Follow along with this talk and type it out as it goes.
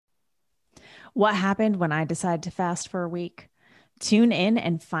What happened when I decided to fast for a week? Tune in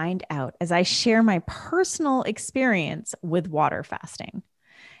and find out as I share my personal experience with water fasting.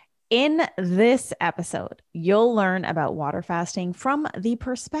 In this episode, you'll learn about water fasting from the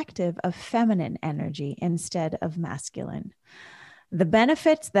perspective of feminine energy instead of masculine. The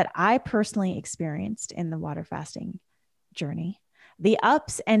benefits that I personally experienced in the water fasting journey, the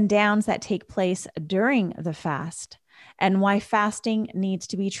ups and downs that take place during the fast, and why fasting needs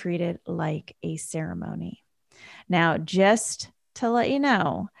to be treated like a ceremony. Now, just to let you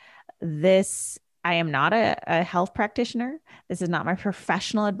know, I am not a health practitioner. This is not my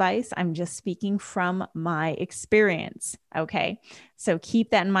professional advice. I'm just speaking from my experience. Okay. So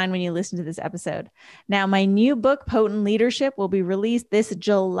keep that in mind when you listen to this episode. Now, my new book, Potent Leadership, will be released this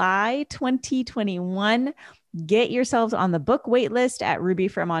July 2021. Get yourselves on the book waitlist at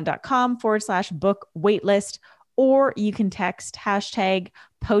rubyfremont.com/book waitlist, or you can text hashtag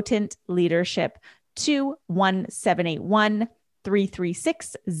potent leadership to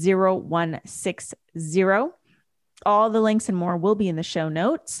 1781-336-0160. All the links and more will be in the show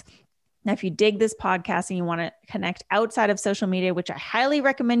notes. Now, if you dig this podcast and you want to connect outside of social media, which I highly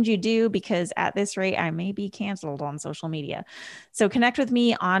recommend you do, because at this rate, I may be canceled on social media. So connect with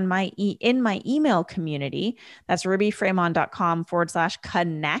me on in my email community. That's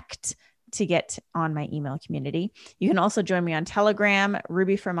rubyfremont.com/connect to get on my email community. You can also join me on Telegram,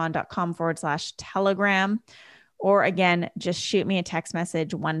 rubyfremont.com/Telegram. Or again, just shoot me a text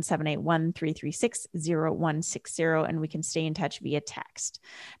message, 1781-336-0160, and we can stay in touch via text.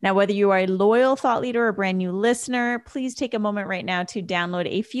 Now, whether you are a loyal thought leader or a brand new listener, please take a moment right now to download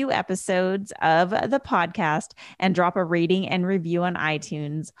a few episodes of the podcast and drop a rating and review on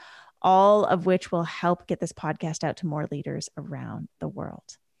iTunes, all of which will help get this podcast out to more leaders around the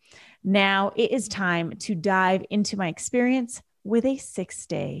world. Now, it is time to dive into my experience with a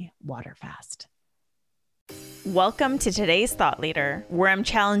 6-day water fast. Welcome to today's Thought Leader, where I'm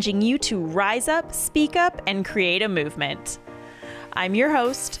challenging you to rise up, speak up, and create a movement. I'm your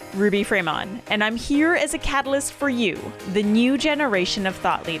host, Ruby Fremont, and I'm here as a catalyst for you, the new generation of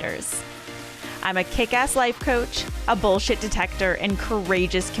thought leaders. I'm a kick-ass life coach, a bullshit detector, and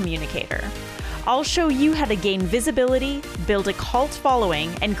courageous communicator. I'll show you how to gain visibility, build a cult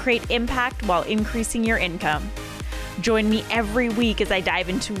following, and create impact while increasing your income. Join me every week as I dive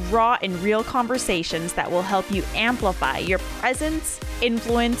into raw and real conversations that will help you amplify your presence,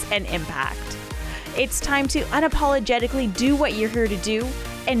 influence, and impact. It's time to unapologetically do what you're here to do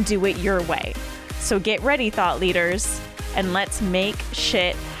and do it your way. So get ready, thought leaders, and let's make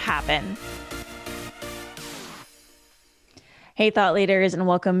shit happen. Hey, thought leaders, and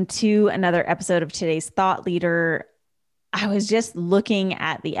welcome to another episode of today's Thought Leader. I was just looking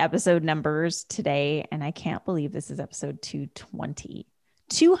at the episode numbers today, and I can't believe this is episode 220.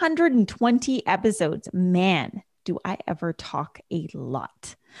 220 episodes. Man, do I ever talk a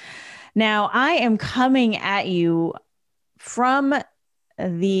lot. Now, I am coming at you from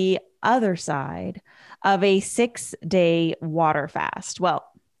the other side of a 6-day water fast. Well,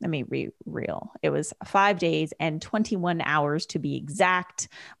 let me be real. It was 5 days and 21 hours to be exact.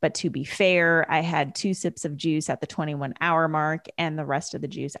 But to be fair, I had 2 sips of juice at the 21-hour mark and the rest of the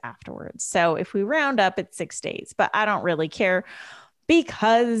juice afterwards. So if we round up, it's 6 days, but I don't really care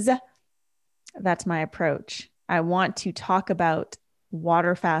because that's my approach. I want to talk about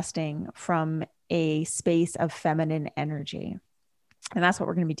water fasting from a space of feminine energy. And that's what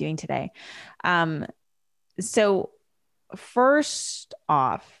we're going to be doing today. So first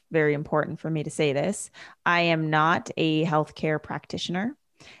off, very important for me to say this, I am not a healthcare practitioner.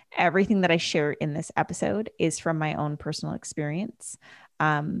 Everything that I share in this episode is from my own personal experience.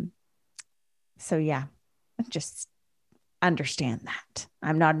 So yeah, just understand that.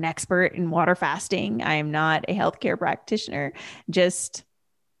 I'm not an expert in water fasting. I am not a healthcare practitioner. Just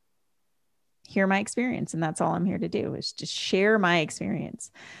hear my experience. And that's all I'm here to do, is just share my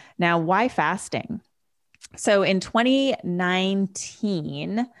experience. Now, why fasting? So in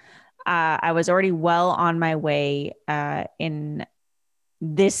 2019, I was already well on my way in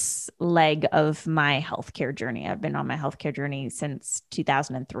this leg of my healthcare journey. I've been on my healthcare journey since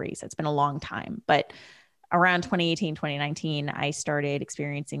 2003. So it's been a long time. But around 2018, 2019, I started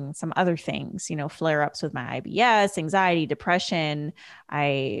experiencing some other things, flare-ups with my IBS, anxiety, depression.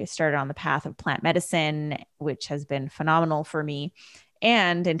 I started on the path of plant medicine, which has been phenomenal for me.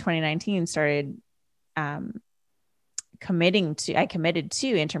 And in 2019, started committed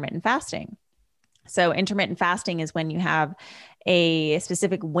to intermittent fasting. So intermittent fasting is when you have a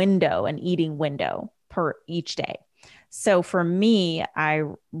specific window, an eating window per each day. So for me, I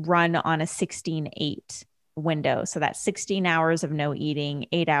run on a 16-8 window. So that's 16 hours of no eating,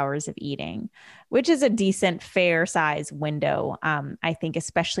 8 hours of eating, which is a decent, fair size window. I think,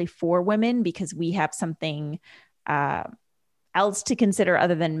 especially for women, because we have something else to consider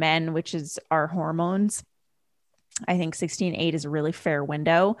other than men, which is our hormones. I think 16-8 is a really fair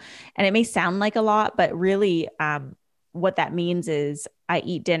window. And it may sound like a lot, but really what that means is I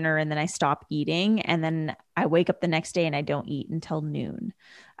eat dinner and then I stop eating. And then I wake up the next day and I don't eat until noon.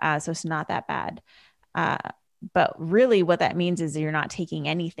 So it's not that bad. But really what that means is you're not taking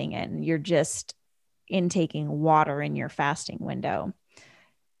anything in. You're just intaking water in your fasting window.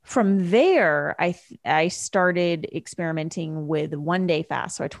 From there, I started experimenting with 1-day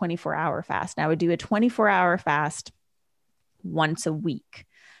fast, so a 24-hour fast. And I would do a 24-hour fast once a week.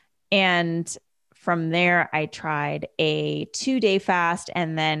 And from there, I tried a 2-day fast,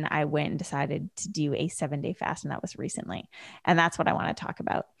 and then I went and decided to do a 7-day fast, and that was recently. And that's what I want to talk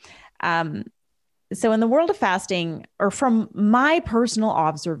about. So in the world of fasting, or from my personal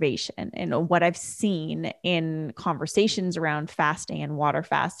observation and what I've seen in conversations around fasting and water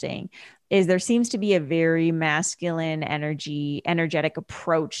fasting, is there seems to be a very masculine energetic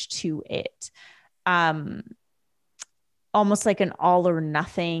approach to it. Almost like an all or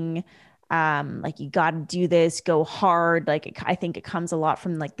nothing, like you got to do this, go hard. Like I think it comes a lot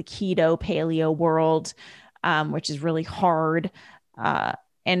from like the keto paleo world, which is really hard.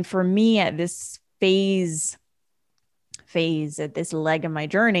 And for me at this phase at this leg of my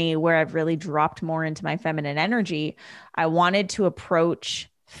journey where I've really dropped more into my feminine energy, I wanted to approach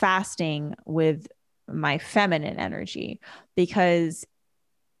fasting with my feminine energy, because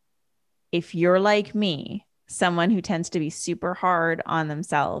if you're like me, someone who tends to be super hard on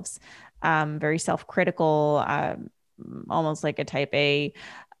themselves, very self-critical, almost like a type A,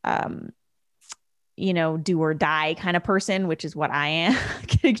 do or die kind of person, which is what I am,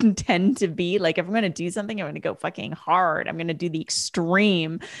 can tend to be. Like, if I'm going to do something, I'm going to go fucking hard. I'm going to do the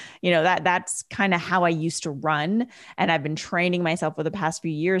extreme, that's kind of how I used to run. And I've been training myself for the past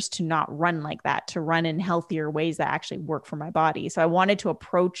few years to not run like that, to run in healthier ways that actually work for my body. So I wanted to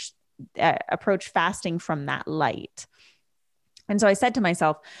approach fasting from that light. And so I said to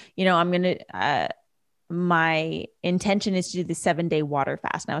myself, I'm going to, my intention is to do the 7-day water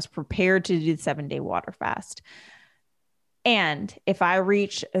fast. And I was prepared to do the 7-day water fast. And if I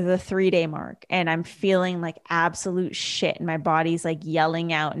reach the 3-day mark and I'm feeling like absolute shit and my body's like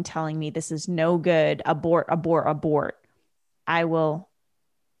yelling out and telling me this is no good, abort, abort, abort, I will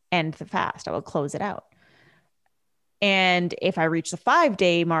end the fast. I will close it out. And if I reach the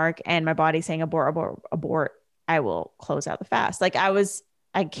 5-day mark and my body's saying abort, abort, abort, I will close out the fast. Like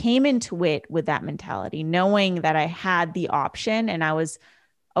I came into it with that mentality, knowing that I had the option, and I was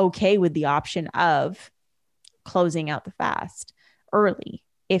okay with the option of closing out the fast early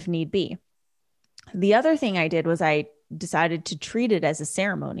if need be. The other thing I did was I decided to treat it as a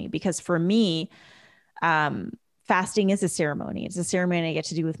ceremony, because for me, fasting is a ceremony. It's a ceremony I get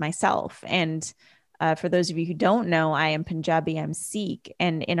to do with myself. And for those of you who don't know, I am Punjabi, I'm Sikh.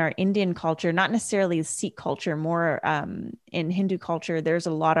 And in our Indian culture, not necessarily Sikh culture, more in Hindu culture, there's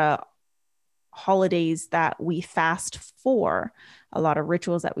a lot of holidays that we fast for, a lot of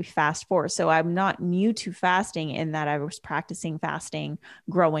rituals that we fast for. So I'm not new to fasting in that I was practicing fasting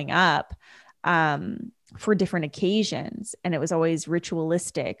growing up for different occasions. And it was always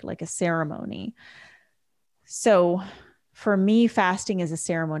ritualistic, like a ceremony. So for me, fasting is a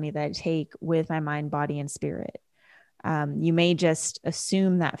ceremony that I take with my mind, body, and spirit. You may just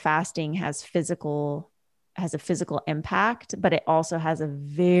assume that fasting has a physical impact, but it also has a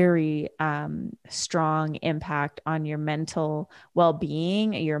very strong impact on your mental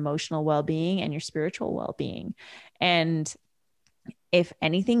well-being, your emotional well-being, and your spiritual well-being. And if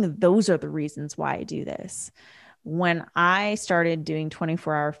anything, those are the reasons why I do this. When I started doing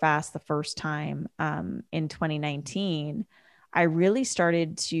 24-hour fast the first time in 2019, I really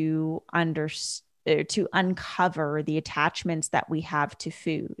started to uncover the attachments that we have to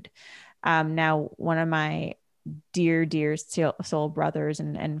food. Now, one of my dear soul brothers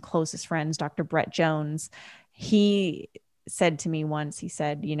and closest friends, Dr. Brett Jones, he said to me once, he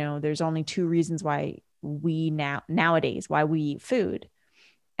said, there's only 2 reasons why we nowadays, why we eat food.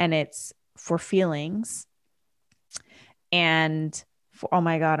 And it's for feelings and for, oh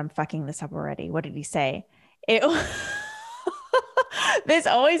my God, I'm fucking this up already. What did he say? This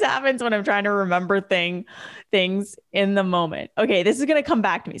always happens when I'm trying to remember things in the moment. Okay, this is going to come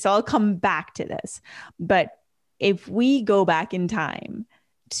back to me. So I'll come back to this. But if we go back in time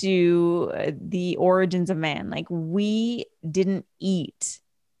to the origins of man, like we didn't eat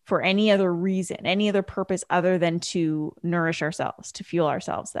for any other reason, any other purpose other than to nourish ourselves, to fuel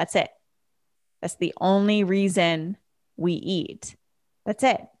ourselves. That's it. That's the only reason we eat. That's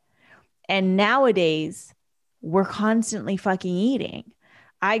it. And nowadays, we're constantly fucking eating.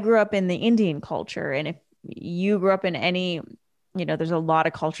 I grew up in the Indian culture. And if you grew up in any, there's a lot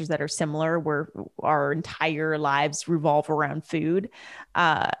of cultures that are similar where our entire lives revolve around food.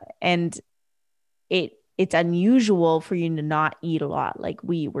 And it's unusual for you to not eat a lot. Like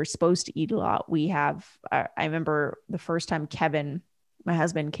we were supposed to eat a lot. We have, I remember the first time Kevin, my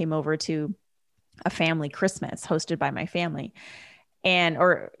husband, came over to a family Christmas hosted by my family.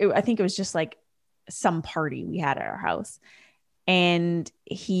 I think it was just like some party we had at our house. And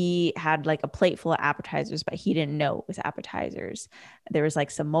he had like a plate full of appetizers, but he didn't know it was appetizers. There was like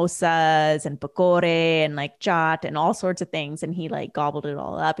samosas and pakore and like chaat and all sorts of things. And he like gobbled it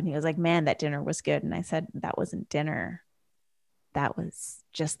all up. And he was like, man, that dinner was good. And I said, that wasn't dinner. That was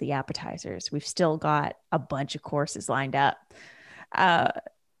just the appetizers. We've still got a bunch of courses lined up.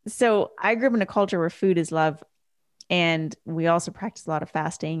 So I grew up in a culture where food is love. And we also practice a lot of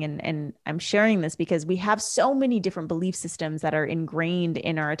fasting. And I'm sharing this because we have so many different belief systems that are ingrained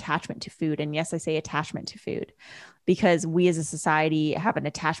in our attachment to food. And yes, I say attachment to food because we as a society have an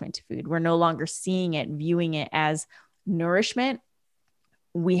attachment to food. We're no longer seeing it, viewing it as nourishment.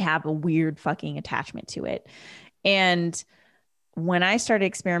 We have a weird fucking attachment to it. And when I started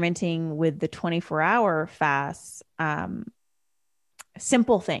experimenting with the 24-hour fasts,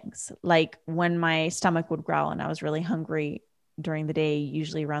 simple things like when my stomach would growl and I was really hungry during the day,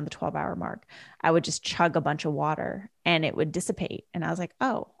 usually around the 12-hour mark, I would just chug a bunch of water and it would dissipate. And I was like,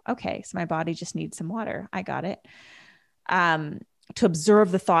 oh, okay. So my body just needs some water. I got it. To observe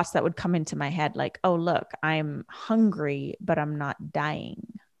the thoughts that would come into my head, like, oh, look, I'm hungry, but I'm not dying.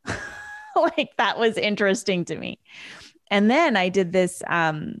 Like that was interesting to me. And then I did this,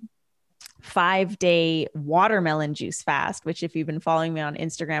 5-day watermelon juice fast, which if you've been following me on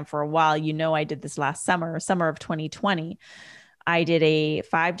Instagram for a while, I did this last summer of 2020. I did a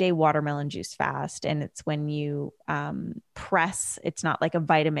 5-day watermelon juice fast. And it's when you press, it's not like a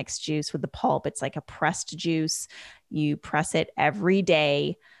Vitamix juice with the pulp. It's like a pressed juice. You press it every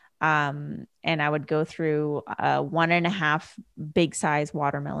day. And I would go through 1.5 big size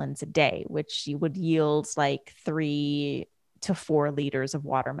watermelons a day, which would yield like 3 to 4 liters of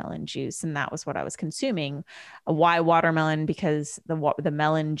watermelon juice. And that was what I was consuming. Why watermelon? Because the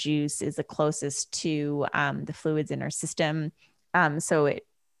melon juice is the closest to the fluids in our system. So it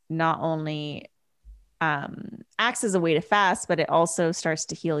not only acts as a way to fast, but it also starts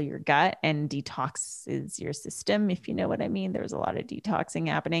to heal your gut and detoxes your system, if you know what I mean. There was a lot of detoxing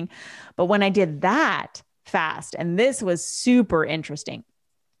happening. But when I did that fast, and this was super interesting,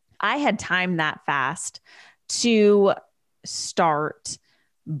 I had timed that fast to start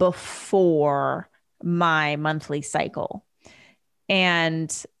before my monthly cycle,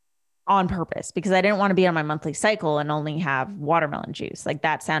 and on purpose, because I didn't want to be on my monthly cycle and only have watermelon juice. Like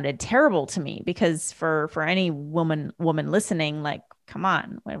that sounded terrible to me, because for any woman listening, like, come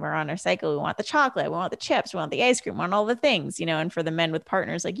on, when we're on our cycle, we want the chocolate, we want the chips, we want the ice cream, we want all the things, and for the men with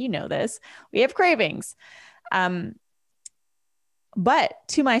partners, like, this, we have cravings. But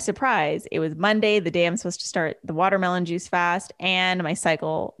to my surprise, it was Monday, the day I'm supposed to start the watermelon juice fast, and my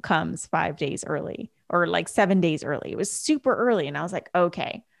cycle comes 5 days early, or like 7 days early. It was super early. And I was like,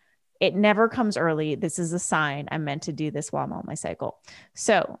 okay, it never comes early. This is a sign I'm meant to do this while I'm on my cycle.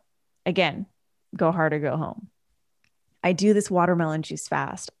 So again, go hard or go home. I do this watermelon juice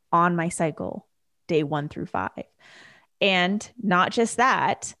fast on my cycle, day 1 through 5. And not just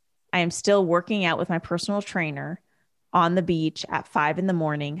that, I am still working out with my personal trainer on the beach at 5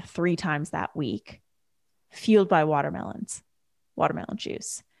 a.m, 3 times that week, fueled by watermelon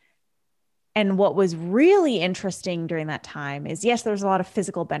juice. And what was really interesting during that time is, yes, there was a lot of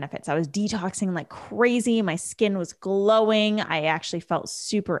physical benefits. I was detoxing like crazy. My skin was glowing. I actually felt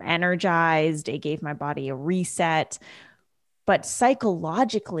super energized. It gave my body a reset. But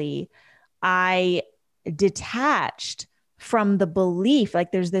psychologically, I detached from the belief,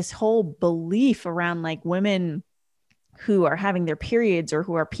 like there's this whole belief around like women who are having their periods or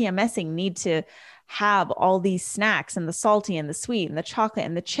who are PMSing need to have all these snacks and the salty and the sweet and the chocolate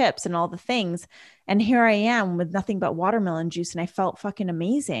and the chips and all the things. And here I am with nothing but watermelon juice. And I felt fucking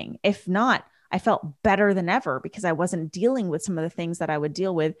amazing. If not, I felt better than ever, because I wasn't dealing with some of the things that I would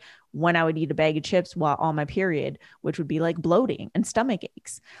deal with when I would eat a bag of chips while on my period, which would be like bloating and stomach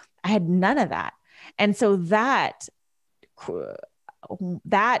aches. I had none of that. And so that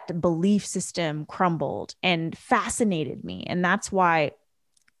belief system crumbled and fascinated me. And that's why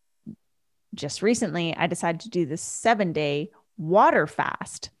just recently I decided to do this 7-day water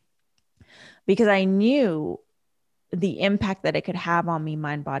fast, because I knew the impact that it could have on me,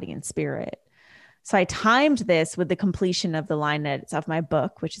 mind, body, and spirit. So I timed this with the completion of the line edits of my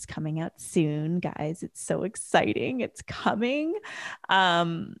book, which is coming out soon, guys. It's so exciting. It's coming.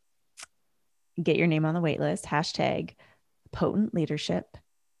 Get your name on the wait list. Hashtag potent leadership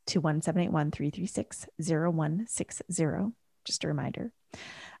to 1-781-336-0160. Just a reminder.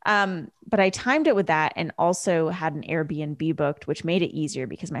 But I timed it with that and also had an Airbnb booked, which made it easier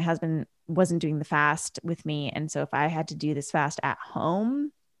because my husband wasn't doing the fast with me. And so if I had to do this fast at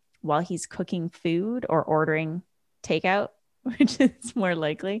home while he's cooking food or ordering takeout, which is more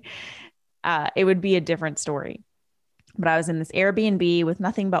likely, it would be a different story. But I was in this Airbnb with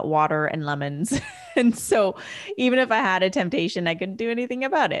nothing but water and lemons. And so even if I had a temptation, I couldn't do anything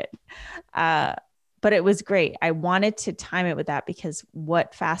about it. But it was great. I wanted to time it with that because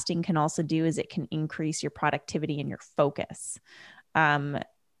what fasting can also do is it can increase your productivity and your focus. Now,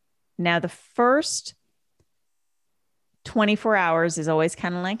 the first 24 hours is always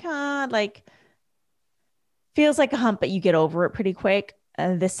kind of like feels like a hump, but you get over it pretty quick.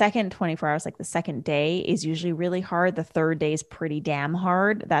 The second 24 hours, like the second day, is usually really hard. The third day is pretty damn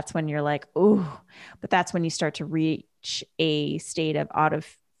hard. That's when you're like, ooh, but that's when you start to reach a state of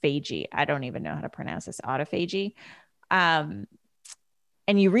autophagy. I don't even know how to pronounce this, autophagy. And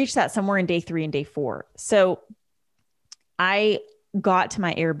you reach that somewhere in day 3 and day 4. So I got to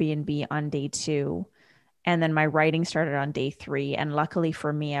my Airbnb on day 2. And then my writing started on day 3. And luckily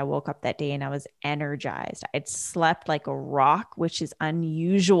for me, I woke up that day and I was energized. I'd slept like a rock, which is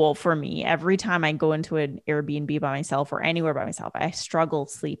unusual for me. Every time I go into an Airbnb by myself or anywhere by myself, I struggle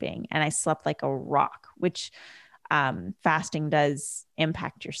sleeping, and I slept like a rock, which fasting does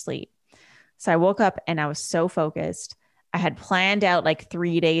impact your sleep. So I woke up and I was so focused. I had planned out like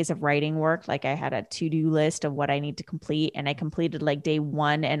 3 days of writing work. Like I had a to-do list of what I need to complete. And I completed like day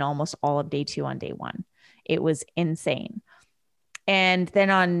 1 and almost all of day 2 on day 1. It was insane. And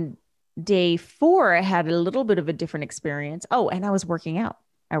then on day 4, I had a little bit of a different experience. Oh, and I was working out.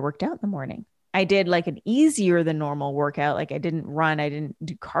 I worked out in the morning. I did like an easier than normal workout. Like I didn't run, I didn't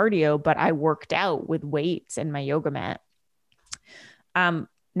do cardio, but I worked out with weights and my yoga mat.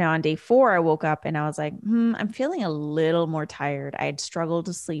 Now on day 4, I woke up and I was like, I'm feeling a little more tired. I had struggled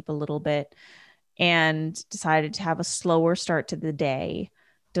to sleep a little bit and decided to have a slower start to the day.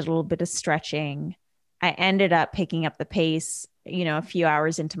 Did a little bit of stretching. I ended up picking up the pace, a few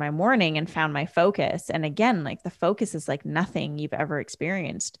hours into my morning and found my focus. And again, like the focus is like nothing you've ever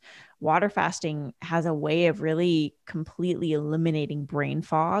experienced. Water fasting has a way of really completely eliminating brain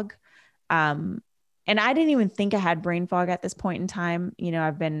fog. And I didn't even think I had brain fog at this point in time.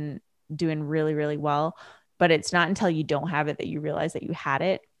 I've been doing really, really well, but it's not until you don't have it that you realize that you had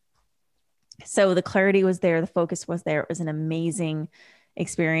it. So the clarity was there. The focus was there. It was an amazing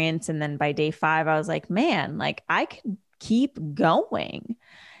experience. And then by day 5, I was like, man, like I could keep going.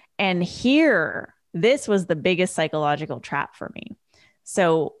 And this was the biggest psychological trap for me.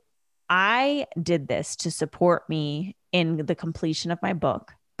 So I did this to support me in the completion of my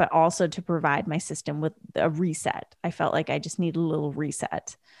book, but also to provide my system with a reset. I felt like I just needed a little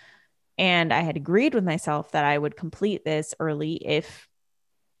reset. And I had agreed with myself that I would complete this early if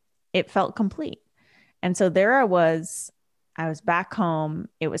it felt complete. And so there I was back home.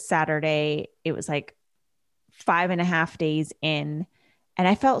 It was Saturday. It was like 5.5 days in, and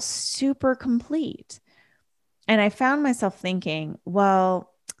I felt super complete. And I found myself thinking,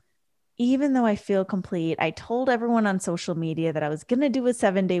 well, even though I feel complete, I told everyone on social media that I was going to do a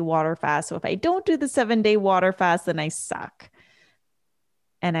 7-day water fast. So if I don't do the 7-day water fast, then I suck.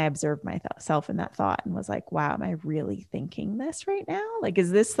 And I observed myself in that thought and was like, wow, am I really thinking this right now? Like,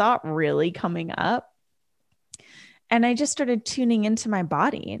 is this thought really coming up? And I just started tuning into my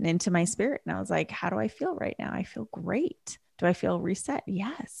body and into my spirit. And I was like, how do I feel right now? I feel great. Do I feel reset?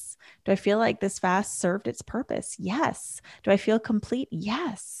 Yes. Do I feel like this fast served its purpose? Yes. Do I feel complete?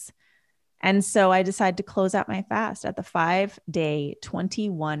 Yes. And so I decided to close out my fast at the 5-day,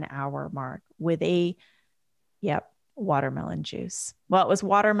 21-hour mark with watermelon juice. Well, it was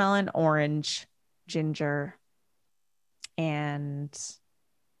watermelon, orange, ginger, and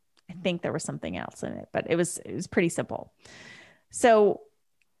I think there was something else in it, but it was pretty simple. So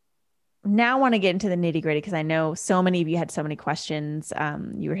now I want to get into the nitty gritty because I know so many of you had so many questions.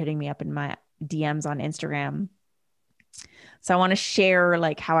 You were hitting me up in my DMs on Instagram. So I want to share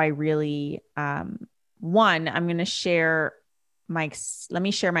like how I really, I'm going to share let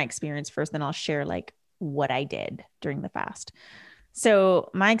me share my experience first, then I'll share like what I did during the fast. So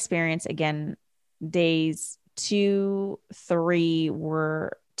my experience, again, days 2, 3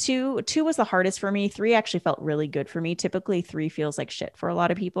 were two was the hardest for me. 3 actually felt really good for me. Typically 3 feels like shit for a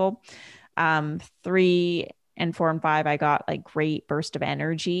lot of people. 3 and 4 and 5, I got like great burst of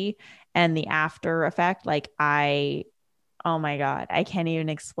energy. and the after effect, like oh my God, I can't even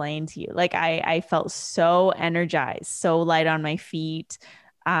explain to you. Like I felt so energized, so light on my feet,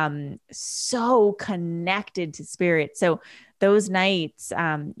 so connected to spirit. So those nights,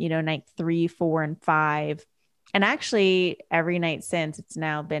 night 3, 4, and 5, and actually every night since, it's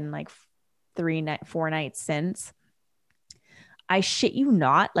now been like 4 nights since, I shit you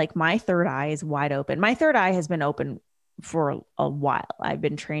not, like my third eye is wide open. My third eye has been open for a while. I've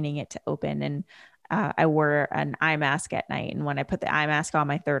been training it to open, and I wear an eye mask at night. And when I put the eye mask on,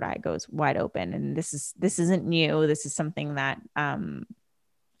 my third eye goes wide open. And this isn't new. This is something that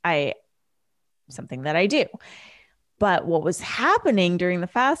I do. But what was happening during the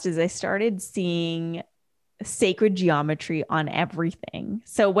fast is I started seeing sacred geometry on everything.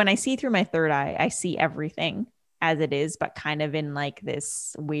 So when I see through my third eye, I see everything as it is, but kind of in like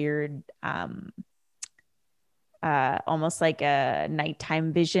this weird, almost like a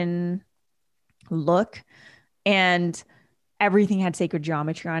nighttime vision look. And everything had sacred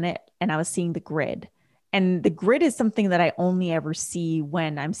geometry on it. And I was seeing the grid. And the grid is something that I only ever see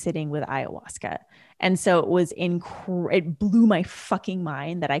when I'm sitting with ayahuasca. And so it was it blew my fucking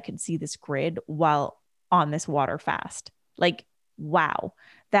mind that I could see this grid while on this water fast. Like, wow.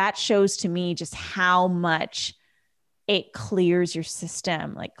 That shows to me just how much it clears your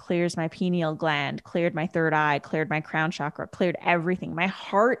system, like clears my pineal gland, cleared my third eye, cleared my crown chakra, cleared everything. My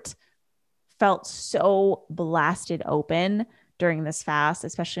heart felt so blasted open during this fast,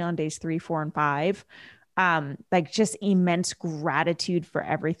 especially on days 3, 4, and 5. Like just immense gratitude for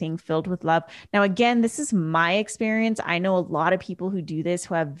everything, filled with love. Now, again, this is my experience. I know a lot of people who do this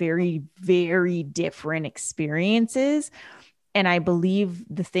who have very, very different experiences. And I believe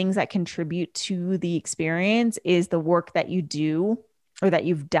the things that contribute to the experience is the work that you do or that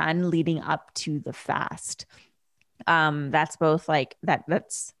you've done leading up to the fast. That's both like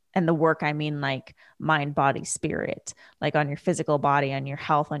and the work, I mean, like mind, body, spirit, like on your physical body, on your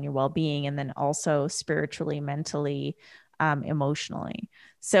health, on your well-being, and then also spiritually, mentally, emotionally.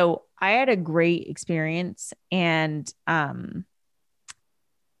 So I had a great experience, and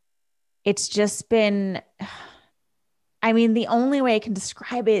it's just been, I mean, the only way I can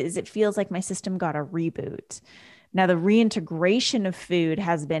describe it is it feels like my system got a reboot. Now, the reintegration of food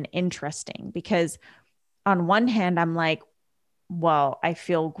has been interesting because on one hand, I'm like, well, I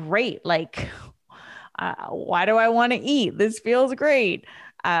feel great. Like, why do I want to eat? This feels great.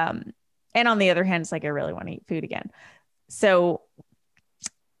 And on the other hand, it's like, I really want to eat food again. So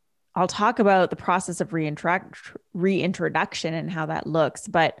I'll talk about the process of reintroduction and how that looks.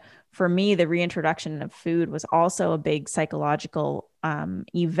 But for me, the reintroduction of food was also a big psychological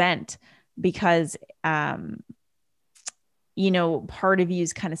event because, part of you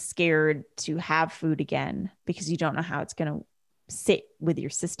is kind of scared to have food again because you don't know how it's going to sit with your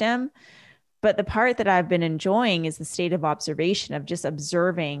system. But the part that I've been enjoying is the state of observation of just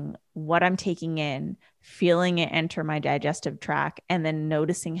observing what I'm taking in, feeling it enter my digestive tract, and then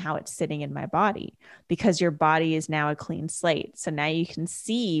noticing how it's sitting in my body, because your body is now a clean slate. So now you can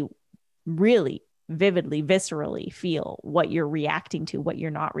see really vividly, viscerally feel what you're reacting to, what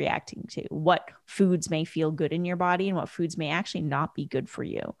you're not reacting to, what foods may feel good in your body and what foods may actually not be good for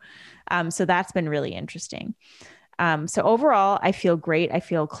you. So that's been really interesting. So overall, I feel great. I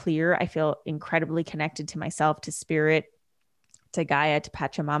feel clear. I feel incredibly connected to myself, to spirit, to Gaia, to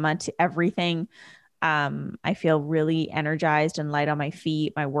Pachamama, to everything. I feel really energized and light on my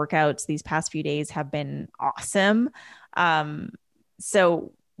feet. My workouts these past few days have been awesome.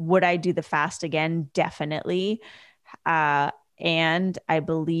 So would I do the fast again? Definitely. And I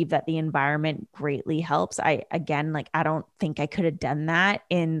believe that the environment greatly helps. I don't think I could have done that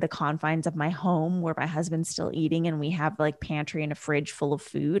in the confines of my home where my husband's still eating and we have like pantry and a fridge full of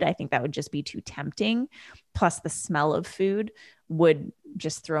food. I think that would just be too tempting. Plus the smell of food would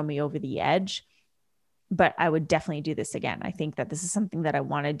just throw me over the edge. But I would definitely do this again. I think that this is something that I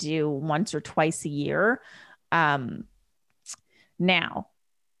want to do once or twice a year. Now,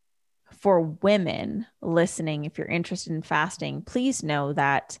 for women listening, if you're interested in fasting, please know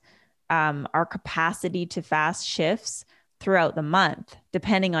that our capacity to fast shifts throughout the month,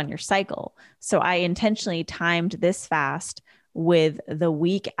 depending on your cycle. So I intentionally timed this fast with the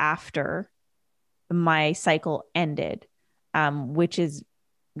week after my cycle ended, which is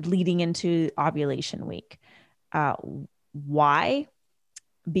leading into ovulation week. Why?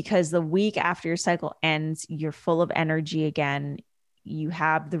 Because the week after your cycle ends, you're full of energy again. You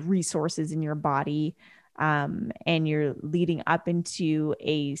have the resources in your body, and you're leading up into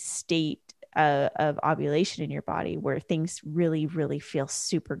a state of ovulation in your body where things really, really feel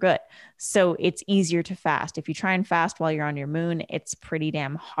super good. So it's easier to fast. If you try and fast while you're on your moon, it's pretty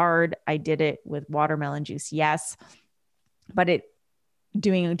damn hard. I did it with watermelon juice. Yes. But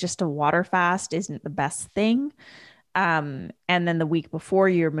doing just a water fast isn't the best thing. And then the week before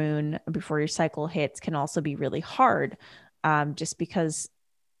your moon, before your cycle hits, can also be really hard, just because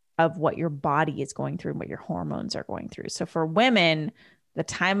of what your body is going through and what your hormones are going through. So for women, the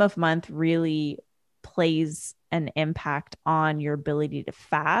time of month really plays an impact on your ability to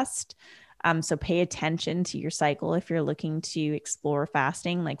fast. So pay attention to your cycle if you're looking to explore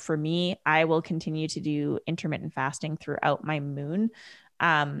fasting. Like for me, I will continue to do intermittent fasting throughout my moon.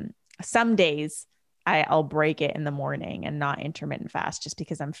 Some days I'll break it in the morning and not intermittent fast just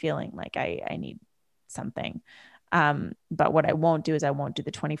because I'm feeling like I need something. But what I won't do is I won't do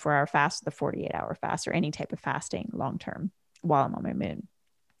the 24-hour fast, the 48-hour fast, or any type of fasting long-term while I'm on my moon.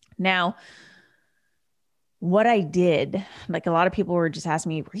 Now, what I did, like a lot of people were just asking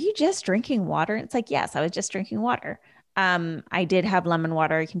me, were you just drinking water? It's like, yes, I was just drinking water. I did have lemon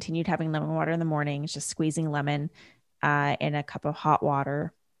water. I continued having lemon water in the mornings, just squeezing lemon in a cup of hot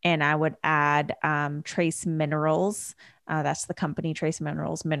water. And I would add trace minerals. That's the company, Trace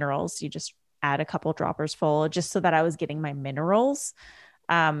Minerals. You just add a couple droppers full just so that I was getting my minerals.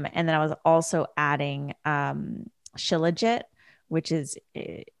 And then I was also adding Shilajit, which is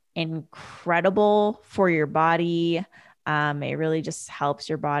incredible for your body. It really just helps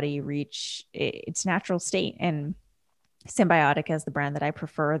your body reach its natural state. And Symbiotic is the brand that I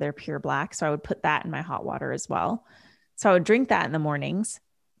prefer. They're pure black. So I would put that in my hot water as well. So I would drink that in the mornings.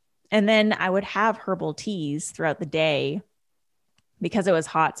 And then I would have herbal teas throughout the day. Because it was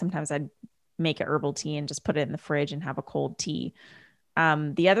hot, sometimes I'd make a herbal tea and just put it in the fridge and have a cold tea.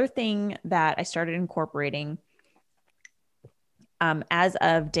 The other thing that I started incorporating as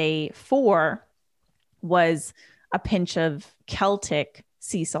of day 4 was a pinch of Celtic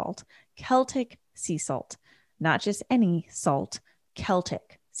sea salt. Celtic sea salt, not just any salt,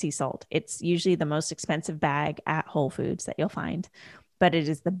 Celtic sea salt. It's usually the most expensive bag at Whole Foods that you'll find, but it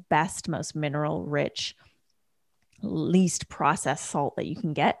is the best, most mineral rich, least processed salt that you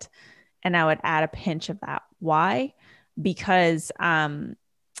can get. And I would add a pinch of that. Why? Because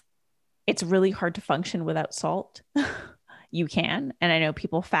it's really hard to function without salt. You can. And I know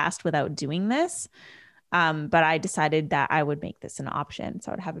people fast without doing this. But I decided that I would make this an option.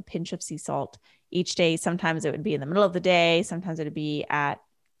 So I would have a pinch of sea salt each day. Sometimes it would be in the middle of the day. Sometimes it would be at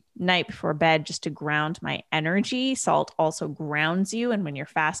night before bed just to ground my energy. Salt also grounds you. And when you're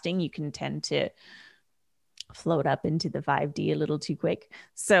fasting, you can tend to float up into the 5D a little too quick.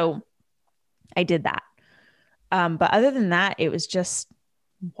 So I did that. But other than that, it was just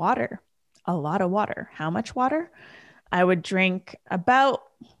water, a lot of water. How much water? I would drink about,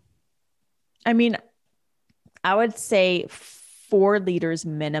 I would say 4 liters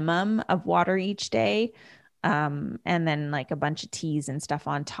minimum of water each day. And then like a bunch of teas and stuff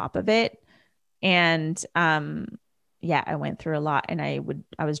on top of it. And, I went through a lot, and I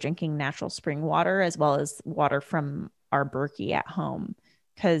was drinking natural spring water as well as water from our Berkey at home.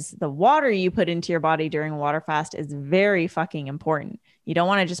 Because the water you put into your body during a water fast is very fucking important. You don't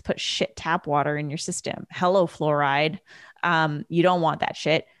want to just put shit tap water in your system. Hello, fluoride. You don't want that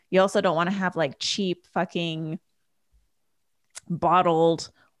shit. You also don't want to have like cheap fucking bottled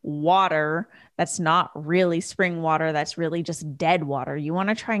water that's not really spring water. That's really just dead water. You want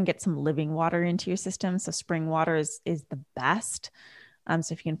to try and get some living water into your system. So spring water is the best.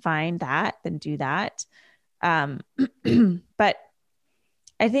 So if you can find that, then do that. But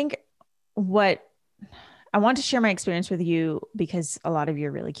I think what I want to share my experience with you, because a lot of you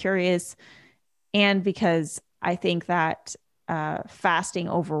are really curious, and because I think that fasting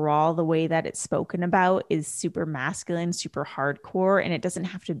overall, the way that it's spoken about, is super masculine, super hardcore, and it doesn't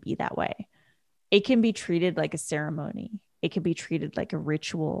have to be that way. It can be treated like a ceremony. It can be treated like a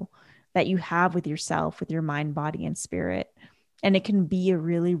ritual that you have with yourself, with your mind, body, and spirit. And it can be a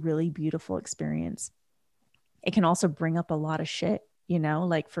really, really beautiful experience. It can also bring up a lot of shit.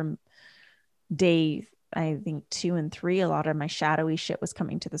 Like from day, I think 2 and 3, a lot of my shadowy shit was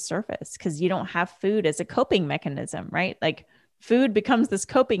coming to the surface because you don't have food as a coping mechanism, right? Like food becomes this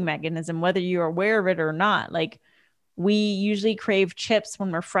coping mechanism, whether you're aware of it or not. Like we usually crave chips when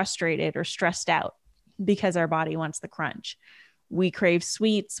we're frustrated or stressed out because our body wants the crunch. We crave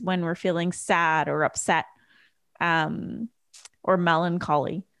sweets when we're feeling sad or upset, or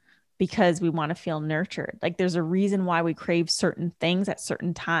melancholy, because we want to feel nurtured. Like there's a reason why we crave certain things at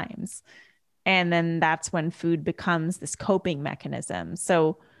certain times. And then that's when food becomes this coping mechanism.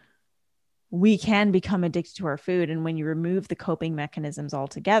 So we can become addicted to our food. And when you remove the coping mechanisms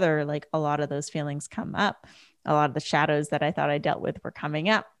altogether, like a lot of those feelings come up. A lot of the shadows that I thought I dealt with were coming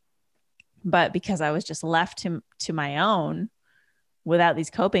up. But because I was just left to my own without these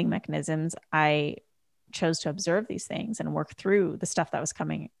coping mechanisms, I chose to observe these things and work through the stuff that was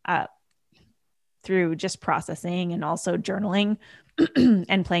coming up through just processing and also journaling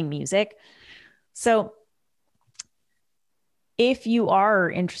and playing music. So if you are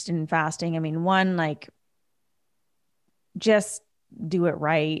interested in fasting, I mean, one, like, just do it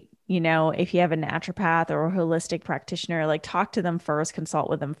right. You know, if you have a naturopath or a holistic practitioner, like, talk to them first, consult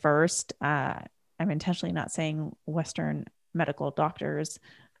with them first. I'm intentionally not saying Western medical doctors,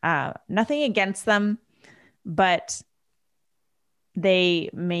 nothing against them, but they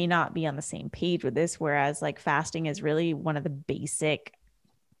may not be on the same page with this. Whereas like fasting is really one of the basic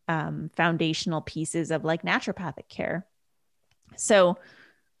foundational pieces of like naturopathic care. So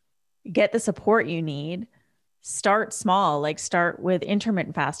get the support you need. Start small, like start with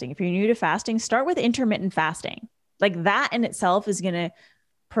intermittent fasting. If you're new to fasting, start with intermittent fasting. Like that in itself is going to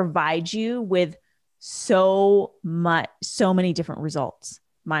provide you with so many different results,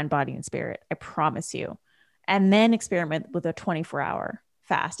 mind, body, and spirit. I promise you. And then experiment with a 24-hour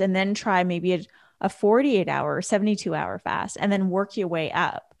fast, and then try maybe a 48-hour or 72-hour fast, and then work your way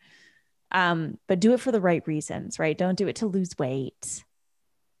up. But do it for the right reasons, right? Don't do it to lose weight.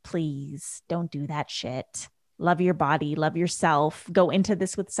 Please don't do that shit. Love your body, love yourself. Go into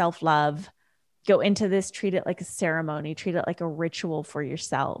this with self-love. Go into this, treat it like a ceremony, treat it like a ritual for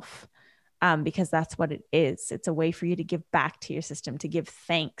yourself. Because that's what it is. It's a way for you to give back to your system, to give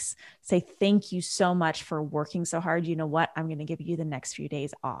thanks. Say, thank you so much for working so hard. You know what? I'm going to give you the next few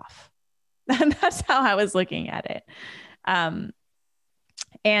days off. And that's how I was looking at it.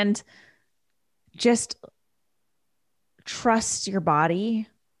 And just trust your body,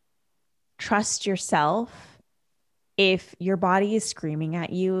 trust yourself. If your body is screaming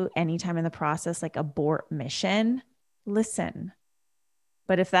at you anytime in the process, like abort mission, listen.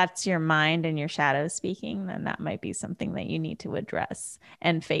 But if that's your mind and your shadow speaking, then that might be something that you need to address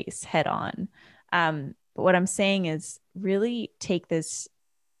and face head on. But what I'm saying is really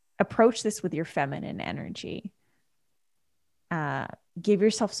approach this with your feminine energy. Give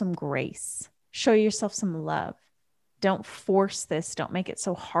yourself some grace, show yourself some love. Don't force this. Don't make it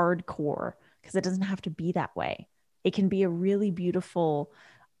so hardcore, because it doesn't have to be that way. It can be a really beautiful,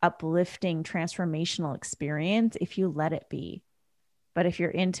 uplifting, transformational experience if you let it be. But if you're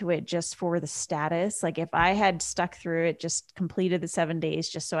into it just for the status, like if I had stuck through it, just completed the 7 days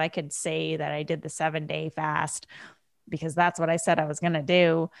just so I could say that I did the 7-day fast because that's what I said I was going to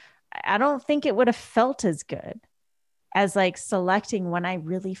do, I don't think it would have felt as good as like selecting when I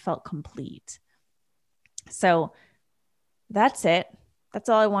really felt complete. So that's it. That's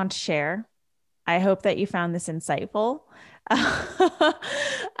all I want to share. I hope that you found this insightful.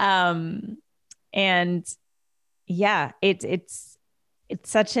 And yeah, it's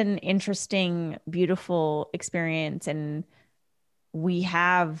such an interesting, beautiful experience. And we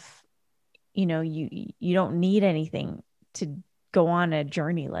have, you don't need anything to go on a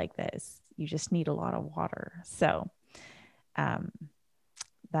journey like this. You just need a lot of water. So,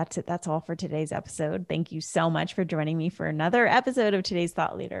 that's it. That's all for today's episode. Thank you so much for joining me for another episode of Today's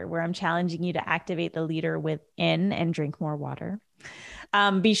Thought Leader, where I'm challenging you to activate the leader within and drink more water.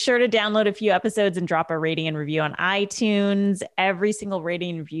 Be sure to download a few episodes and drop a rating and review on iTunes. Every single rating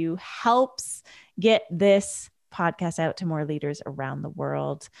and review helps get this podcast out to more leaders around the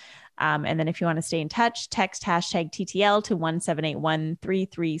world. And then if you want to stay in touch, text hashtag TTL to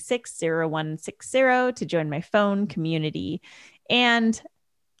 1781-336-0160 to join my phone community. And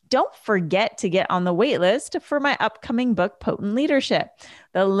don't forget to get on the wait list for my upcoming book, Potent Leadership.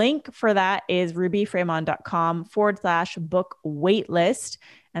 The link for that is rubyfremont.com/book waitlist.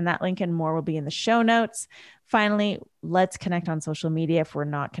 And that link and more will be in the show notes. Finally, let's connect on social media if we're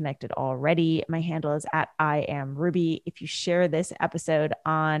not connected already. My handle is @IamRuby. If you share this episode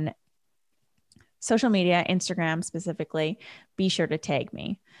on social media, Instagram specifically, be sure to tag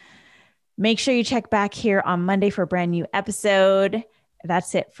me. Make sure you check back here on Monday for a brand new episode.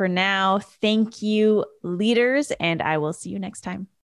 That's it for now. Thank you, leaders, and I will see you next time.